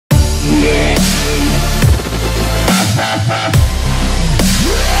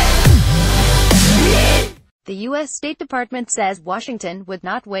The U.S. State Department says Washington would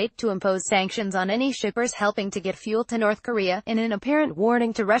not wait to impose sanctions on any shippers helping to get fuel to North Korea, in an apparent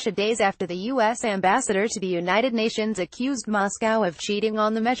warning to Russia days after the U.S. ambassador to the United Nations accused Moscow of cheating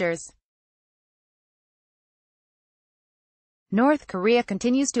on the measures. North Korea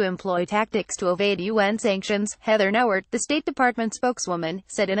continues to employ tactics to evade UN sanctions, Heather Nauert, the State Department spokeswoman,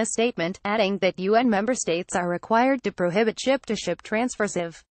 said in a statement, adding that UN member states are required to prohibit ship-to-ship transfers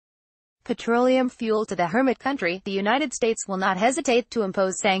of petroleum fuel to the hermit country. The United States will not hesitate to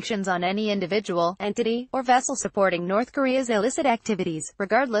impose sanctions on any individual, entity, or vessel supporting North Korea's illicit activities,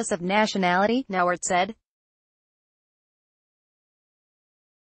 regardless of nationality, Nauert said.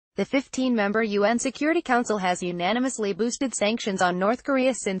 The 15-member UN Security Council has unanimously boosted sanctions on North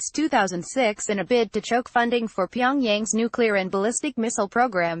Korea since 2006 in a bid to choke funding for Pyongyang's nuclear and ballistic missile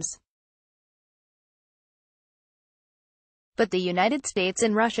programs. But the United States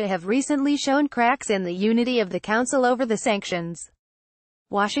and Russia have recently shown cracks in the unity of the Council over the sanctions.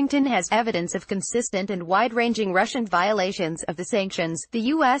 Washington has evidence of consistent and wide-ranging Russian violations of the sanctions, the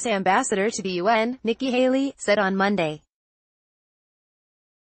U.S. ambassador to the UN, Nikki Haley, said on Monday.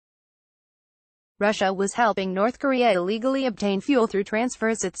 Russia was helping North Korea illegally obtain fuel through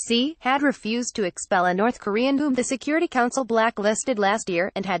transfers at sea, had refused to expel a North Korean whom the Security Council blacklisted last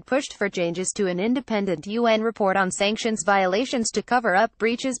year, and had pushed for changes to an independent UN report on sanctions violations to cover up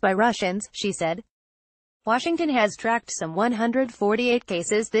breaches by Russians, she said. Washington has tracked some 148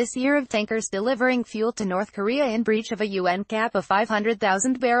 cases this year of tankers delivering fuel to North Korea in breach of a UN cap of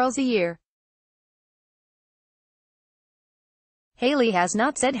 500,000 barrels a year. Haley has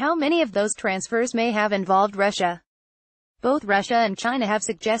not said how many of those transfers may have involved Russia. Both Russia and China have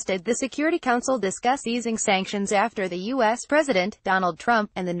suggested the Security Council discuss easing sanctions after the U.S. President, Donald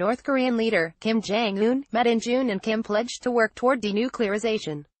Trump, and the North Korean leader, Kim Jong-un, met in June and Kim pledged to work toward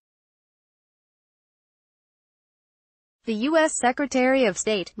denuclearization. The U.S. Secretary of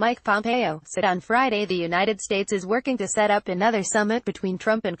State, Mike Pompeo, said on Friday the United States is working to set up another summit between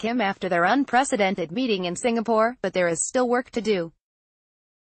Trump and Kim after their unprecedented meeting in Singapore, but there is still work to do.